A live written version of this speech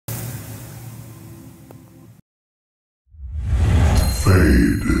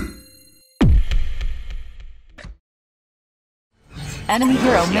Fayde. Enemy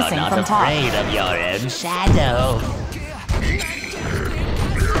hero missing You're from not top. afraid of your own shadow.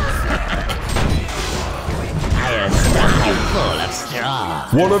 I'll stuff you full of straw.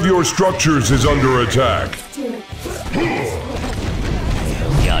 One of your structures is under attack.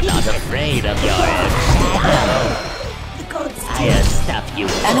 You're not afraid of your own shadow. I'll stuff you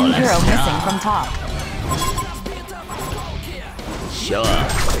full Enemy of hero straw. missing from top. Sure.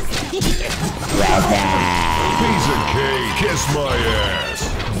 Brother. Piece of cake, kiss my ass.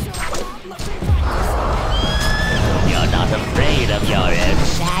 You're not afraid of your own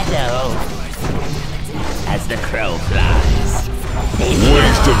shadow. As the crow flies.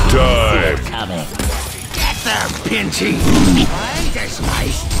 Waste of time. Coming. Get there, Pinchy! Why does my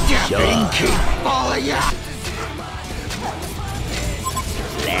stepping keep following ya?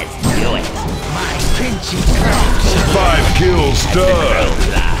 Let's do it. My Pinchy crows! 5 kills Crow stud.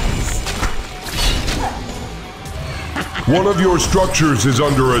 flies. One of your structures is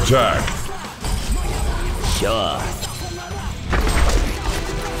under attack. Sure.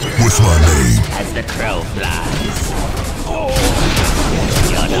 What's my name? As the crow flies.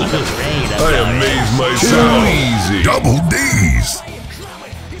 You're not afraid of I your amaze own myself. Easy. Double D's.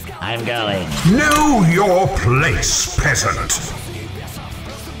 I'm going. Know your place, peasant.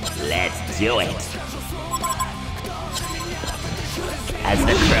 Let's do it. As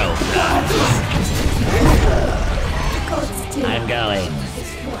the crow flies. I'm going.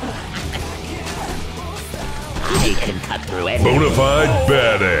 I can cut through anything. Bonafide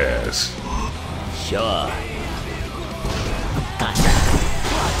badass. Sure.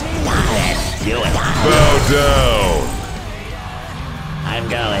 Let's do it. Bow down. I'm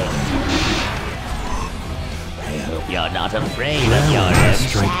going. I hope you're not afraid of your own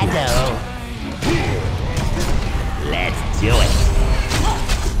shadow. Let's do it.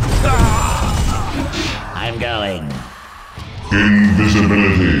 I'm going.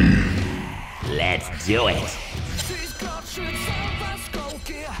 Invisibility. Let's do it.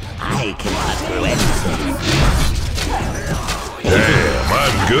 I can cut through anything. Damn,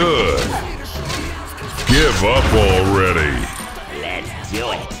 I'm good. Give up already. Let's do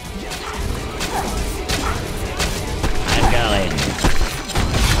it. I'm going.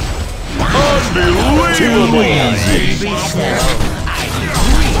 Unbelievable.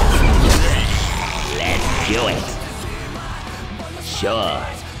 Let's do it. Sure.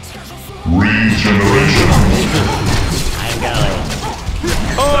 Regeneration. I'm going.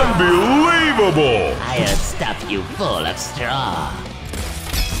 Unbelievable. I'll stuff you full of straw.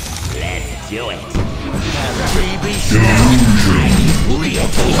 Let's do it.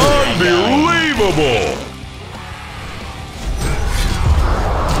 Unbelievable.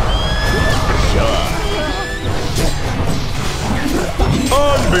 Sure.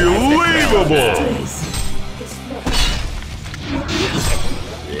 Unbelievable.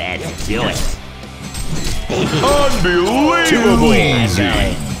 Let's do it. Unbelievable. I'm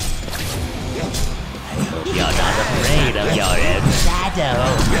going. You're not afraid of your own shadow.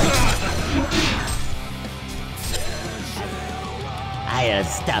 I'll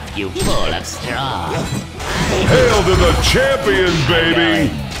stuff you full of straw. Hail to the champion,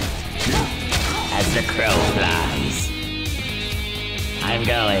 baby. As the crow flies. I'm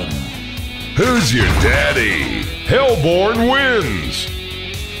going. Who's your daddy? Hellborn wins.